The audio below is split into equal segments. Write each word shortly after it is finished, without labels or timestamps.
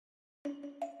Hey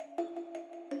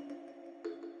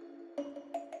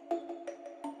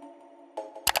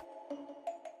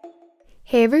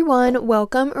everyone,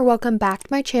 welcome back to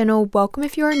my channel. Welcome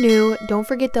if you are new. Don't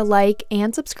forget to like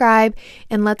and subscribe,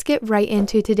 and let's get right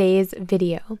into today's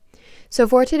video. So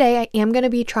for today, I am going to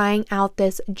be trying out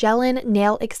this Glam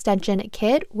nail extension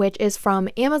kit, which is from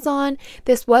Amazon.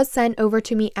 This was sent over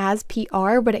to me as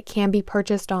PR, but it can be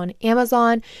purchased on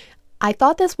Amazon. I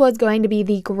thought this was going to be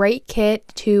the great kit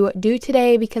to do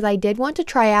today because I did want to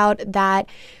try out that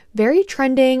very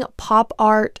trending pop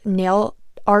art nail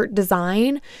art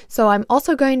design. So I'm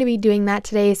also going to be doing that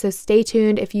today, so stay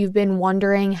tuned if you've been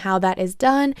wondering how that is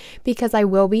done, because I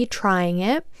will be trying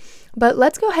it. But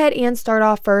let's go ahead and start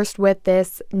off first with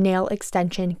this nail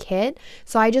extension kit.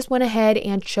 So I just went ahead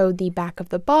and showed the back of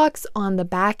the box. On the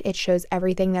back, it shows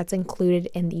everything that's included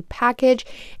in the package.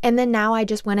 And then now I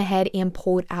just went ahead and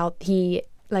pulled out the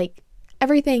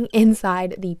everything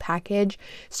inside the package,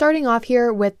 starting off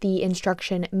here with the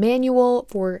instruction manual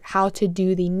for how to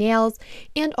do the nails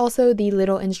and also the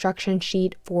little instruction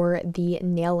sheet for the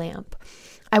nail lamp.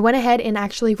 I went ahead and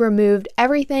actually removed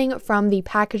everything from the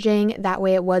packaging, that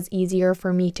way it was easier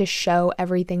for me to show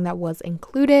everything that was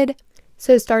included.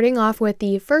 So starting off with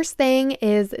the first thing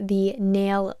is the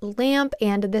nail lamp,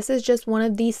 and this is just one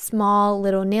of these small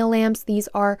little nail lamps. These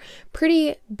are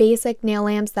pretty basic nail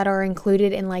lamps that are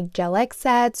included in like gel X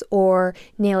sets or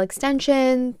nail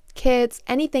extension kits,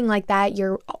 anything like that.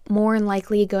 You're more than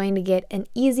likely going to get an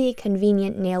easy,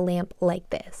 convenient nail lamp like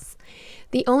this.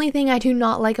 The only thing I do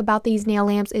not like about these nail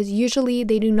lamps is usually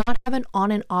they do not have an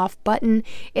on and off button.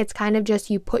 It's kind of just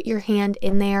you put your hand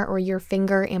in there or your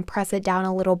finger and press it down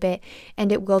a little bit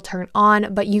and it will turn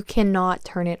on, but you cannot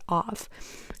turn it off.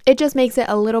 It just makes it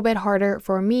a little bit harder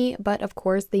for me, but of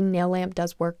course the nail lamp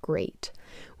does work great.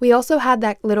 We also had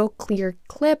that little clear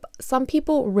clip. Some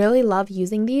people really love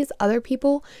using these, other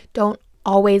people don't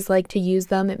always like to use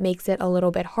them. It makes it a little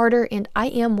bit harder, and I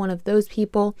am one of those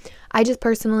people. I just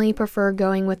personally prefer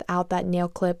going without that nail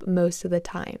clip most of the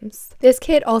times. This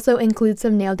kit also includes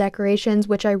some nail decorations,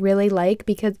 which I really like,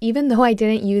 because even though I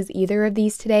didn't use either of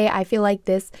these today, I feel like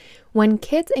when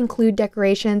kits include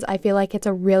decorations, I feel like it's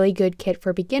a really good kit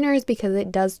for beginners because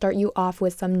it does start you off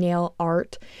with some nail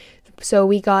art. So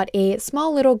we got a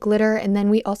small little glitter, and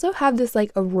then we also have this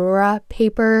like Aurora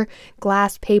paper,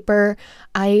 glass paper.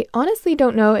 I honestly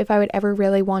don't know if I would ever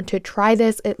really want to try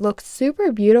this. It looks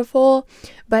super beautiful,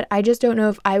 but I just don't know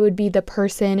if I would be the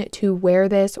person to wear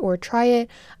this or try it.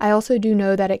 I also do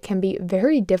know that it can be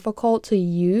very difficult to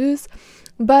use,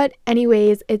 but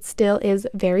anyways, it still is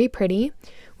very pretty.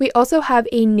 We also have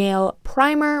a nail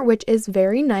primer, which is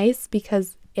very nice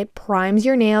because it primes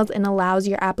your nails and allows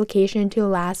your application to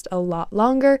last a lot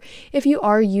longer if you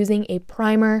are using a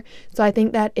primer. So I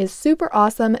think that is super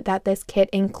awesome that this kit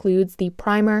includes the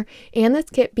primer, and this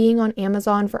kit being on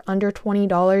Amazon for under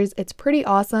 $20, it's pretty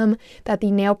awesome that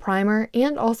the nail primer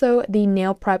and also the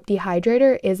nail prep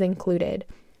dehydrator is included.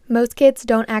 Most kits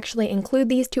don't actually include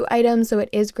these two items, so it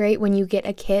is great when you get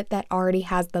a kit that already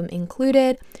has them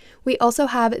included. We also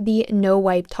have the no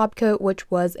wipe top coat, which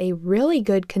was a really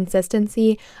good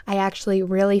consistency. I actually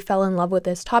really fell in love with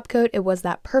this top coat. It was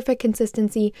that perfect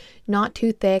consistency, not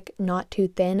too thick, not too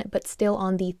thin, but still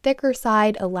on the thicker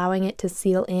side, allowing it to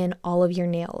seal in all of your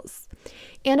nails.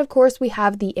 And of course, we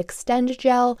have the Extend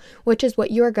Gel, which is what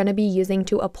you are going to be using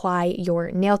to apply your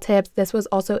nail tips. This was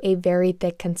also a very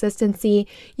thick consistency.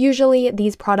 Usually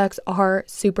these products are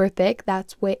super thick.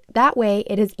 That way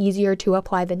it is easier to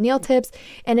apply the nail tips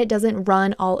and it doesn't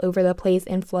run all over the place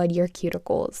and flood your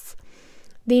cuticles.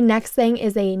 The next thing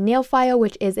is a nail file,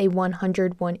 which is a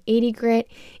 100/180 grit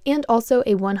and also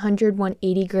a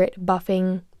 100/180 grit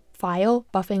buffing file,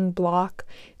 buffing block.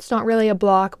 It's not really a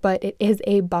block, but it is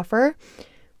a buffer,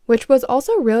 which was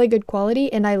also really good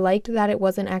quality, and I liked that it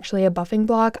wasn't actually a buffing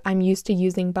block. I'm used to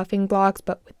using buffing blocks,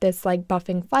 but with this like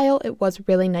buffing file, it was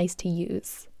really nice to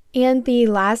use. And the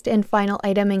last and final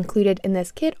item included in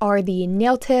this kit are the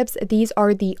nail tips. These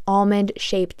are the almond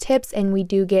shaped tips, and we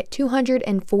do get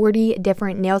 240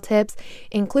 different nail tips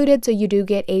included, so you do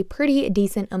get a pretty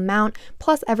decent amount,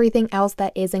 plus everything else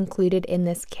that is included in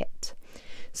this kit.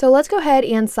 So let's go ahead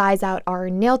and size out our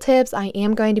nail tips. I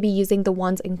am going to be using the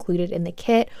ones included in the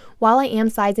kit. While I am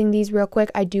sizing these real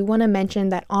quick, I do want to mention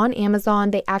that on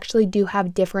Amazon, they actually do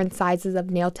have different sizes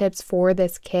of nail tips for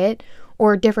this kit,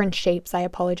 or different shapes, I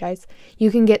apologize. You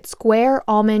can get square,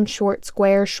 almond, short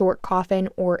square, short coffin,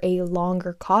 or a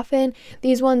longer coffin.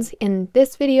 These ones in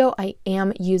this video, I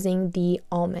am using the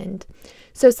almond.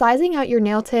 So sizing out your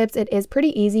nail tips, it is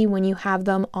pretty easy when you have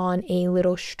them on a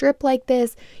little strip like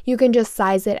this. You can just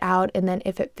size it out, and then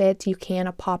if it fits, you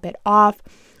can pop it off.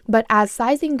 But as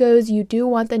sizing goes, you do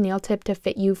want the nail tip to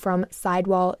fit you from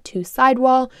sidewall to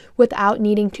sidewall without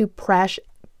needing to push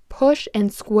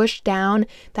and squish down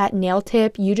that nail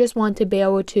tip. You just want to be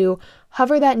able to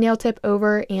hover that nail tip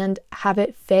over and have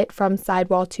it fit from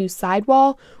sidewall to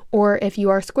sidewall, or if you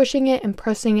are squishing it and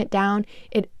pressing it down,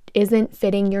 it isn't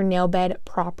fitting your nail bed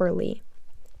properly.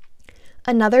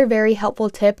 Another very helpful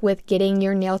tip with getting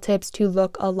your nail tips to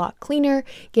look a lot cleaner,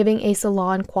 giving a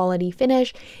salon quality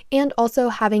finish, and also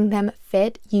having them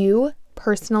fit you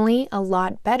personally a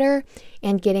lot better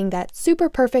and getting that super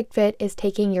perfect fit is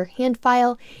taking your hand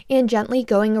file and gently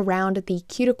going around the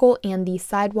cuticle and the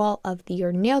sidewall of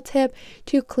your nail tip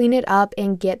to clean it up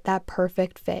and get that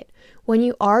perfect fit. When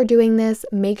you are doing this,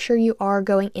 make sure you are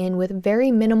going in with very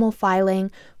minimal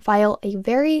filing. File a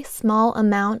very small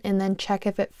amount and then check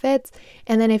if it fits.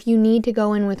 And then if you need to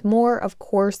go in with more, of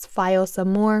course, file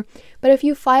some more. But if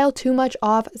you file too much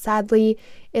off, sadly,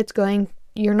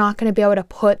 you're not going to be able to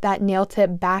put that nail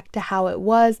tip back to how it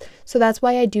was. So that's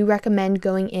why I do recommend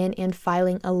going in and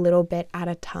filing a little bit at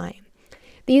a time.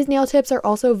 These nail tips are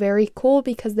also very cool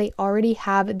because they already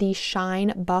have the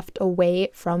shine buffed away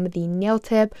from the nail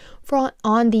tip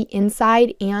on the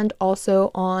inside and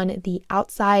also on the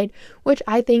outside, which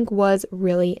I think was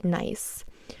really nice.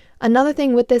 Another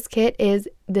thing with this kit is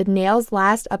the nails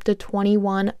last up to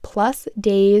 21 plus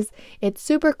days. It's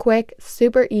super quick,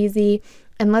 super easy.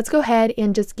 And let's go ahead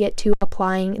and just get to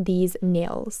applying these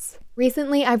nails.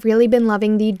 Recently, I've really been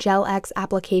loving the Gel X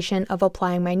application of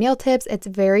applying my nail tips. It's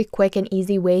a very quick and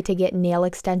easy way to get nail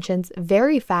extensions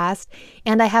very fast.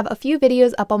 And I have a few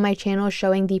videos up on my channel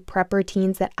showing the prep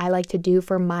routines that I like to do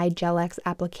for my Gel X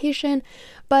application.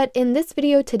 But in this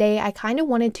video today, I kind of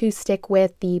wanted to stick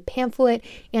with the pamphlet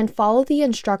and follow the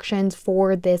instructions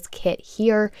for this kit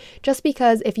here, just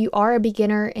because if you are a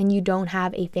beginner and you don't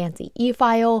have a fancy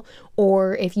e-file,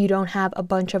 or if you don't have a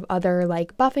bunch of other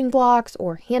like buffing blocks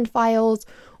or hand files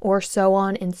or so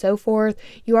on and so forth,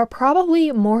 you are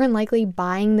probably more than likely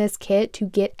buying this kit to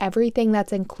get everything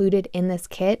that's included in this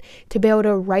kit to be able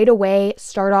to right away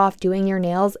start off doing your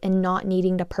nails and not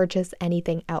needing to purchase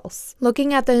anything else.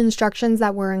 Looking at the instructions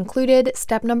that were included,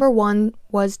 step number 1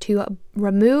 was to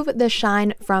remove the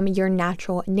shine from your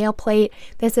natural nail plate.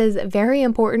 This is very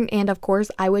important, and of course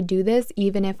I would do this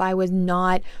even if I was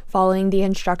not following the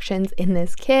instructions in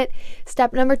this kit.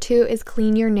 Step number 2 is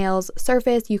clean your nails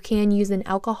surface. You can use an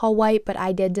alcohol wipe, but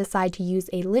I did decide to use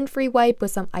a lint-free wipe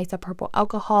with some isopropyl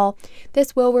alcohol.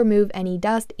 This will remove any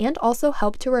dust and also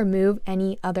help to remove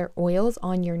any other oils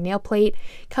on your nail plate.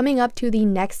 Coming up to the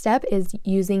next step is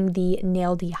using the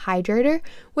nail dehydrator,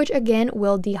 which again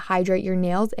will dehydrate your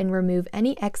nails and remove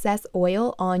any excess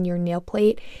oil on your nail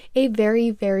plate. A very,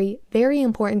 very, very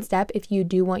important step if you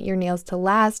do want your nails to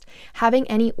last. Having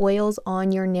any oils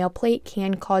on your nail plate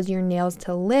can cause your nails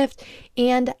to lift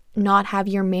and not have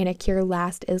your manicure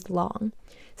last as long.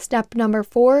 Step number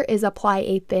 4 is apply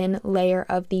a thin layer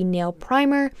of the nail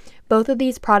primer. Both of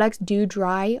these products do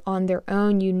dry on their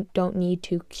own. You don't need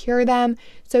to cure them,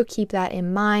 so keep that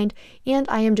in mind. And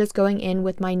I am just going in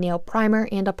with my nail primer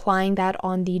and applying that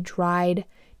on the dried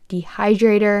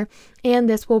dehydrator, and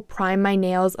this will prime my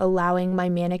nails, allowing my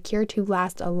manicure to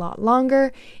last a lot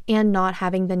longer and not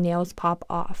having the nails pop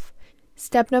off.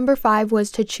 Step number 5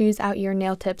 was to choose out your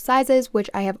nail tip sizes, which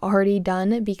I have already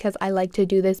done because I like to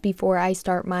do this before I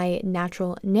start my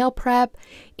natural nail prep.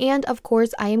 And of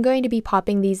course, I am going to be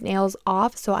popping these nails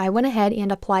off, so I went ahead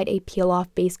and applied a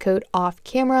peel-off base coat off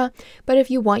camera. But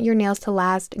if you want your nails to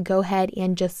last, go ahead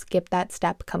and just skip that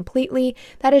step completely.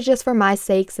 That is just for my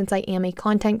sake, since I am a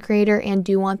content creator and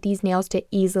do want these nails to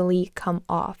easily come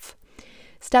off.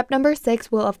 Step number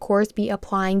 6 will of course be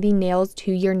applying the nails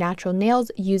to your natural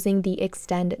nails using the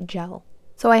Extend Gel.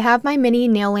 So I have my mini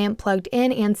nail lamp plugged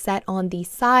in and set on the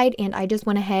side, and I just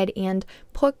went ahead and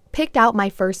picked out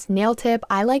my first nail tip.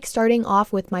 I like starting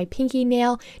off with my pinky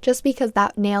nail just because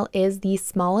that nail is the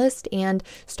smallest, and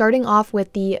starting off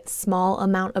with the small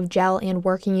amount of gel and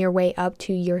working your way up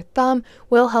to your thumb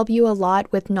will help you a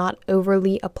lot with not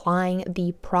overly applying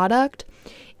the product.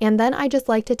 And then I just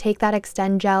like to take that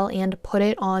Extend Gel and put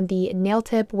it on the nail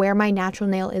tip where my natural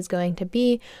nail is going to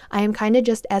be. I am kind of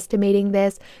just estimating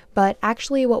this, but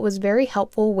actually what was very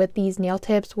helpful with these nail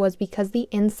tips was because the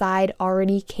inside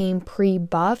already came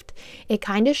pre-buffed, it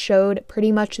kind of showed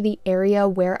pretty much the area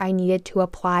where I needed to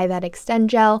apply that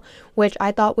Extend Gel, which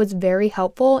I thought was very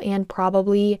helpful and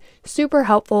probably super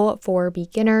helpful for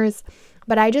beginners.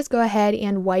 But I just go ahead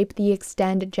and wipe the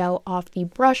Extend Gel off the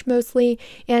brush mostly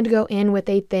and go in with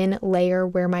a thin layer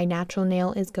where my natural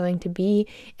nail is going to be.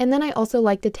 And then I also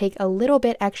like to take a little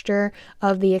bit extra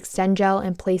of the Extend Gel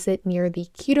and place it near the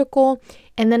cuticle.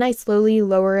 and then I slowly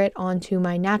lower it onto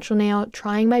my natural nail,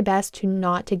 trying my best to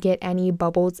not to get any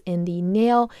bubbles in the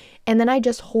nail, and then I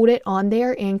just hold it on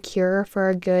there and cure for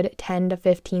a good 10 to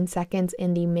 15 seconds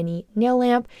in the mini nail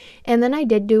lamp. And then I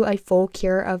did do a full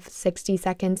cure of 60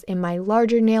 seconds in my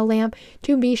larger nail lamp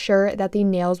to be sure that the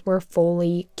nails were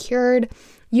fully cured.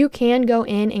 You can go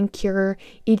in and cure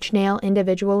each nail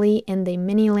individually in the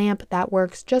mini lamp. That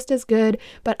works just as good,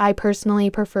 but I personally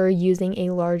prefer using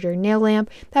a larger nail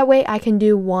lamp. That way I can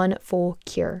do one full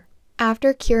cure.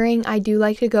 After curing, I do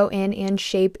like to go in and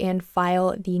shape and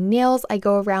file the nails. I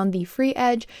go around the free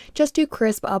edge just to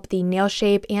crisp up the nail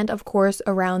shape, and of course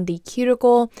around the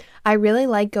cuticle. I really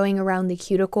like going around the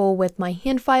cuticle with my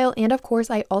hand file, and of course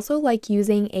I also like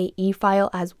using a e-file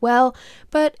as well,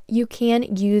 but you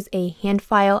can use a hand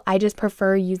file. I just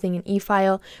prefer using an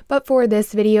e-file, but for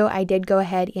this video I did go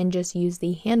ahead and just use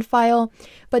the hand file.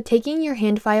 But taking your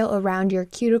hand file around your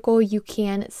cuticle, you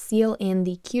can seal in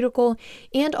the cuticle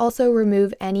and also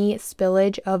remove any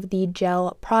spillage of the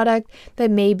gel product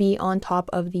that may be on top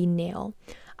of the nail.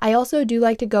 I also do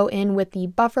like to go in with the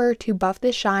buffer to buff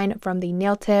the shine from the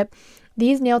nail tip.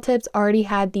 These nail tips already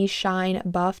had the shine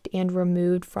buffed and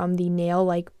removed from the nail,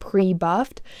 like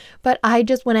pre-buffed, but I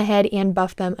just went ahead and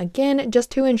buffed them again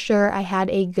just to ensure I had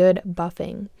a good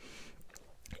buffing.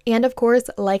 And of course,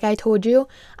 like I told you,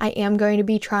 I am going to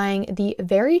be trying the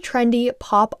very trendy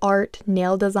pop art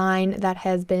nail design that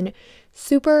has been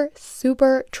super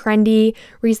trendy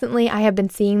recently. I have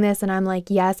been seeing this and I'm like,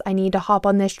 yes, I need to hop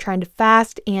on this trend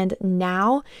fast and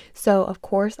now. So of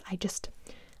course, I just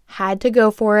had to go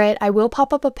for it. I will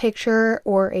pop up a picture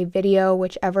or a video,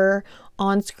 whichever,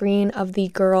 on screen of the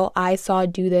girl I saw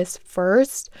do this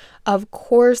first. Of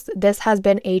course, this has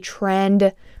been a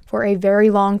trend for a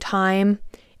very long time.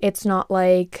 It's not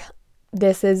like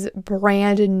this is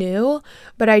brand new,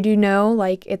 but I do know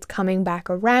like it's coming back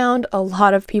around. A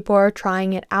lot of people are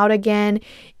trying it out again,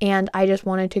 and I just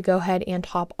wanted to go ahead and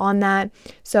hop on that.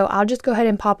 So I'll just go ahead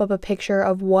and pop up a picture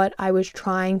of what I was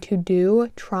trying to do,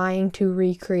 trying to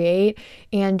recreate,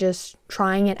 and just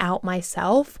trying it out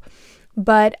myself.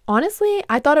 But honestly,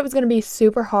 I thought it was going to be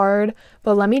super hard,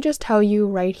 but let me just tell you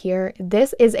right here,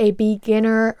 this is a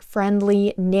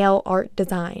beginner-friendly nail art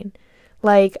design.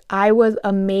 Like, I was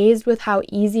amazed with how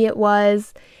easy it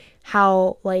was,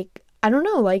 how, like, I don't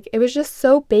know, like, it was just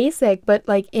so basic, but,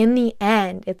 like, in the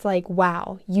end, it's like,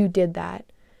 wow, you did that.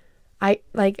 I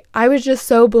was just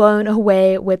so blown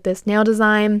away with this nail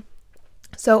design.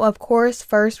 So of course,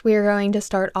 first we are going to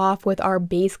start off with our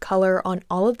base color on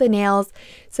all of the nails.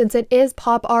 Since it is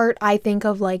pop art, I think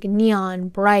of like neon,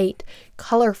 bright,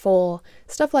 colorful,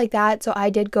 stuff like that. So I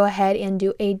did go ahead and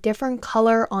do a different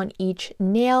color on each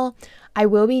nail. I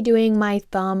will be doing my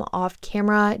thumb off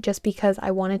camera just because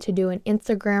I wanted to do an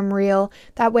Instagram reel.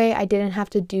 That way I didn't have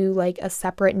to do like a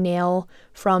separate nail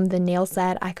from the nail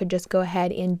set. I could just go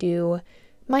ahead and do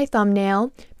my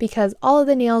thumbnail because all of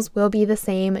the nails will be the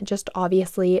same, just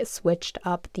obviously switched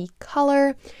up the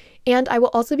color. And I will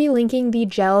also be linking the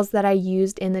gels that I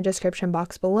used in the description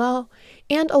box below,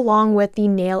 and along with the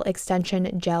nail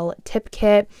extension gel tip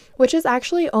kit, which is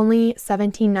actually only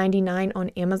 $17.99 on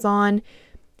Amazon.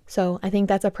 So I think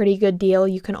that's a pretty good deal.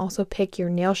 You can also pick your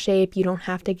nail shape. You don't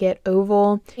have to get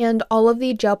oval. And all of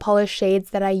the gel polish shades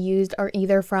that I used are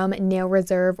either from Nail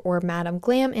Reserve or Madam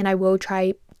Glam, and I will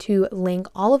try to link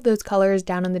all of those colors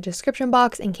down in the description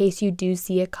box in case you do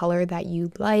see a color that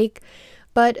you like.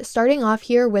 But starting off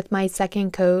here with my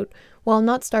second coat, well,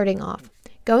 not starting off,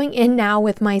 going in now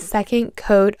with my second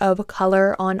coat of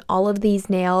color on all of these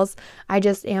nails. I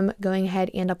just am going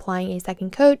ahead and applying a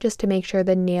second coat just to make sure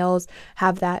the nails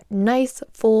have that nice,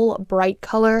 full, bright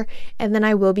color. And then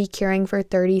I will be curing for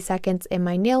 30 seconds in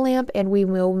my nail lamp, and we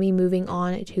will be moving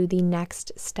on to the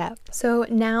next step. So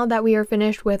now that we are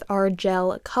finished with our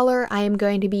gel color, I am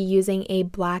going to be using a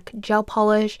black gel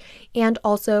polish and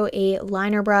also a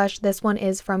liner brush. This one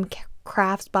is from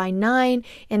Crafts by 9,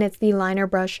 and it's the liner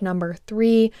brush number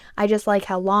 3. I just like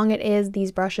how long it is.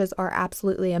 These brushes are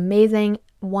absolutely amazing.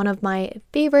 One of my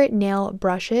favorite nail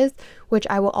brushes, which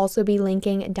I will also be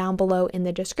linking down below in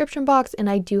the description box. And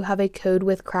I do have a code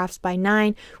with Crafts by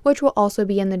 9, which will also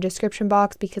be in the description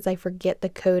box because I forget the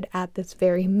code at this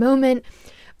very moment.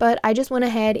 But I just went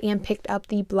ahead and picked up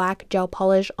the black gel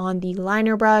polish on the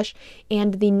liner brush,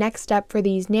 and the next step for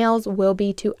these nails will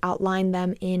be to outline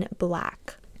them in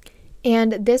black.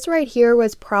 And this right here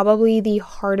was probably the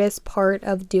hardest part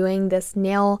of doing this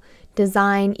nail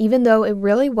design, even though it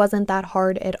really wasn't that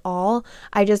hard at all.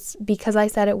 Because I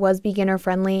said it was beginner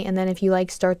friendly, and then if you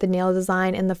like start the nail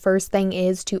design and the first thing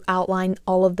is to outline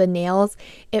all of the nails,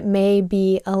 it may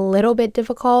be a little bit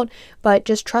difficult, but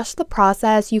just trust the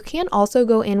process. You can also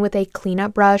go in with a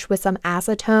cleanup brush with some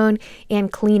acetone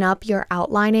and clean up your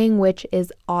outlining, which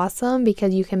is awesome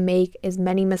because you can make as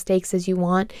many mistakes as you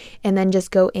want and then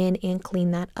just go in and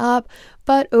clean that up.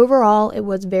 But overall, it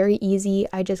was very easy.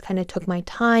 I just kind of took my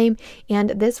time, and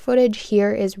this footage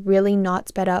here is really not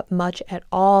sped up much at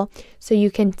all. So you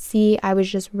can see I was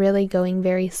just really going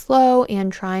very slow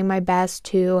and trying my best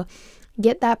to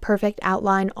get that perfect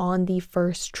outline on the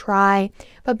first try.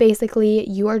 But basically,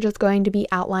 you are just going to be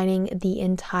outlining the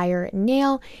entire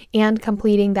nail and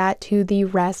completing that to the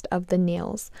rest of the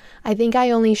nails. I think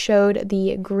I only showed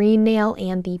the green nail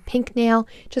and the pink nail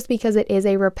just because it is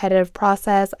a repetitive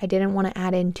process. I didn't want to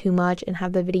add in too much and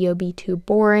have the video be too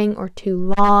boring or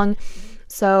too long.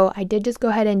 So I did just go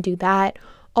ahead and do that.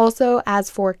 Also, as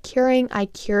for curing, I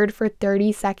cured for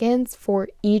 30 seconds for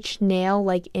each nail,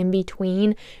 like in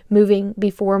between,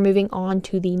 before moving on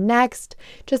to the next,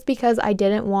 just because I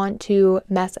didn't want to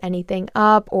mess anything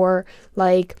up or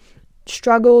like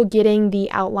struggle getting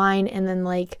the outline and then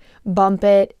like bump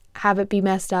it, have it be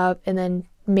messed up, and then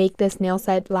make this nail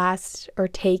set last or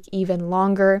take even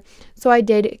longer. So I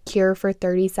did cure for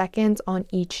 30 seconds on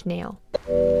each nail.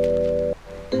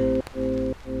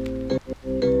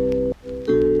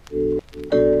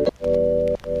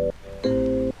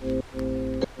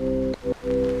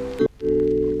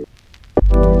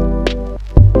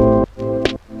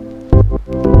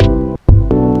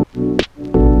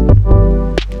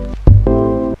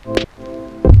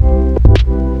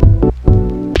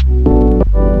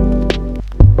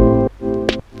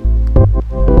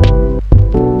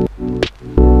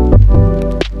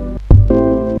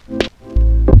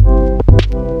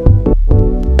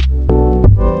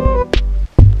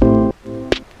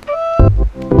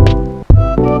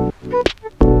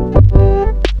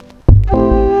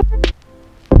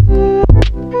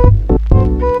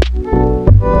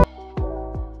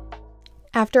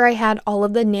 After I had all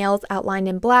of the nails outlined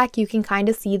in black, you can kind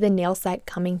of see the nail set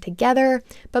coming together.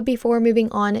 But before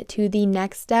moving on to the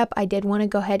next step, I did want to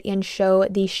go ahead and show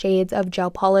the shades of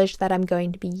gel polish that I'm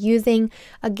going to be using.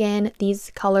 Again,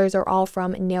 these colors are all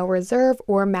from Nail Reserve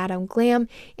or Madame Glam,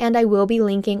 and I will be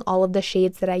linking all of the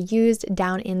shades that I used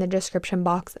down in the description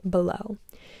box below.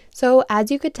 So as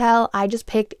you could tell, I just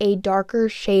picked a darker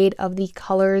shade of the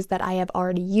colors that I have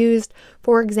already used.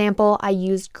 For example, I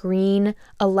used green,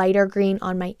 a lighter green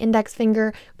on my index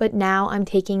finger, but now I'm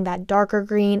taking that darker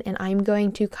green and I'm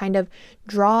going to kind of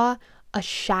draw a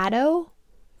shadow.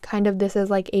 This is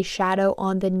like a shadow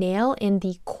on the nail in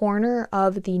the corner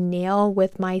of the nail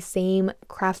with my same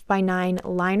Crafts by 9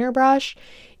 liner brush.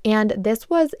 And this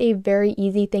was a very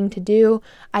easy thing to do.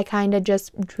 I kind of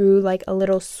just drew like a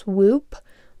little swoop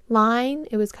line.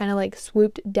 It was kind of like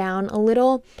swooped down a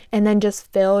little and then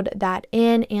just filled that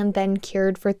in and then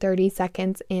cured for 30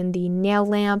 seconds in the nail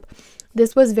lamp.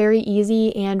 This was very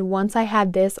easy, and once I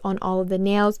had this on all of the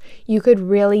nails, you could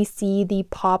really see the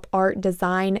pop art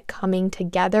design coming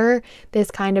together. This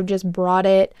kind of just brought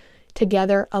it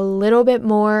together a little bit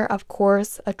more. Of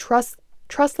course, a trust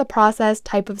the process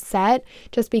type of set,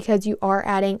 just because you are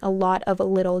adding a lot of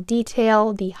little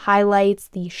detail, the highlights,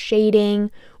 the shading,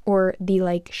 or the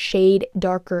like shade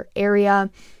darker area.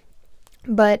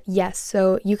 But yes,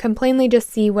 so you can plainly just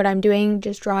see what I'm doing,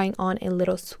 just drawing on a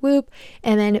little swoop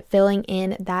and then filling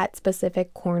in that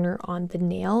specific corner on the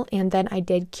nail, and then I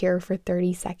did cure for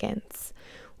 30 seconds.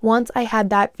 Once I had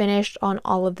that finished on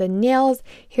all of the nails,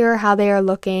 here are how they are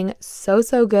looking. So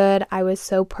good. I was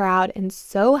so proud and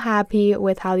so happy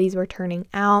with how these were turning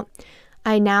out.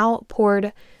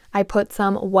 I put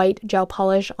some white gel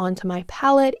polish onto my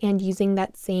palette, and using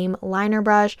that same liner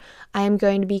brush, I am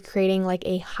going to be creating like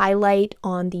a highlight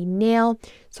on the nail.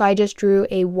 So I just drew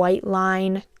a white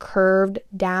line curved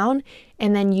down,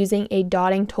 and then using a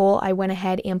dotting tool, I went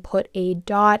ahead and put a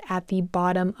dot at the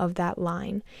bottom of that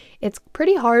line. It's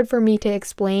pretty hard for me to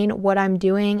explain what I'm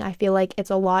doing. I feel like it's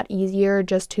a lot easier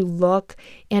just to look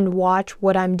and watch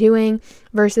what I'm doing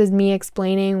versus me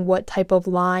explaining what type of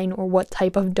line or what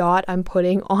type of dot I'm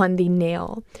putting on the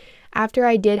nail. After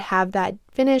I did have that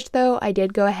finished though, I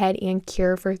did go ahead and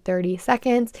cure for 30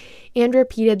 seconds and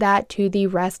repeated that to the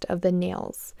rest of the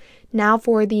nails. Now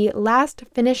for the last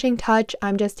finishing touch,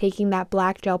 I'm just taking that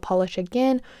black gel polish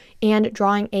again and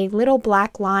drawing a little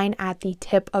black line at the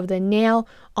tip of the nail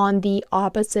on the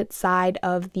opposite side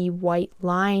of the white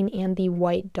line and the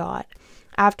white dot.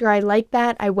 After I liked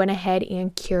that, I went ahead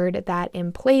and cured that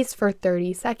in place for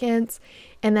 30 seconds.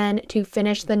 And then to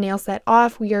finish the nail set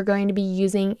off, we are going to be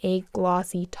using a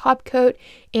glossy top coat,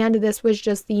 and this was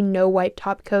just the no wipe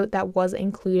top coat that was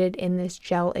included in this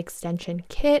gel extension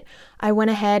kit. I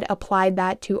went ahead, applied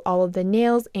that to all of the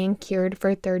nails, and cured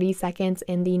for 30 seconds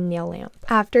in the nail lamp.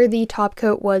 After the top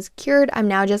coat was cured, I'm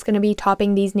now just going to be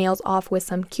topping these nails off with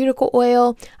some cuticle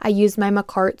oil. I used my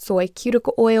Macart soy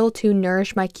cuticle oil to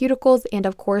nourish my cuticles, and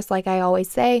of course, like I always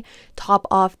say, top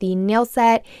off the nail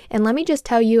set. And let me just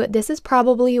tell you, this is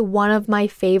probably one of my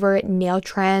favorite nail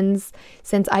trends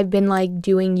since I've been like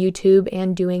doing YouTube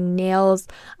and doing nails.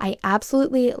 I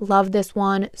absolutely love this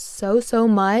one so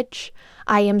much.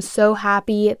 I am so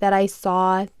happy that I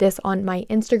saw this on my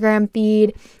Instagram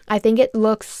feed. I think it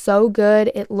looks so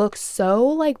good. It looks so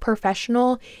like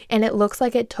professional, and it looks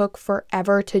like it took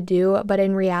forever to do, but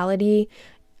in reality,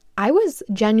 I was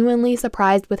genuinely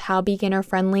surprised with how beginner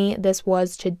friendly this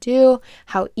was to do,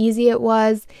 how easy it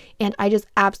was, and I just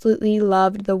absolutely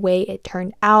loved the way it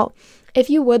turned out. If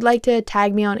you would like to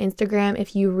tag me on Instagram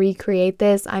if you recreate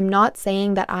this, I'm not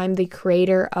saying that I'm the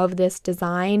creator of this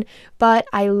design, but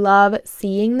I love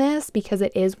seeing this because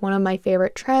it is one of my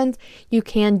favorite trends. You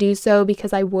can do so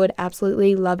because I would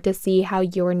absolutely love to see how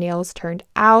your nails turned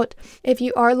out. If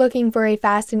you are looking for a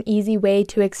fast and easy way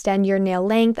to extend your nail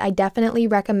length, I definitely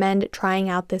recommend trying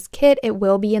out this kit. It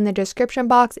will be in the description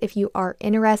box if you are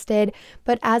interested.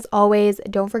 But as always,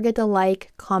 don't forget to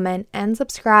like, comment, and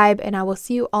subscribe, and I will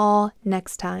see you all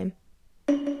next time.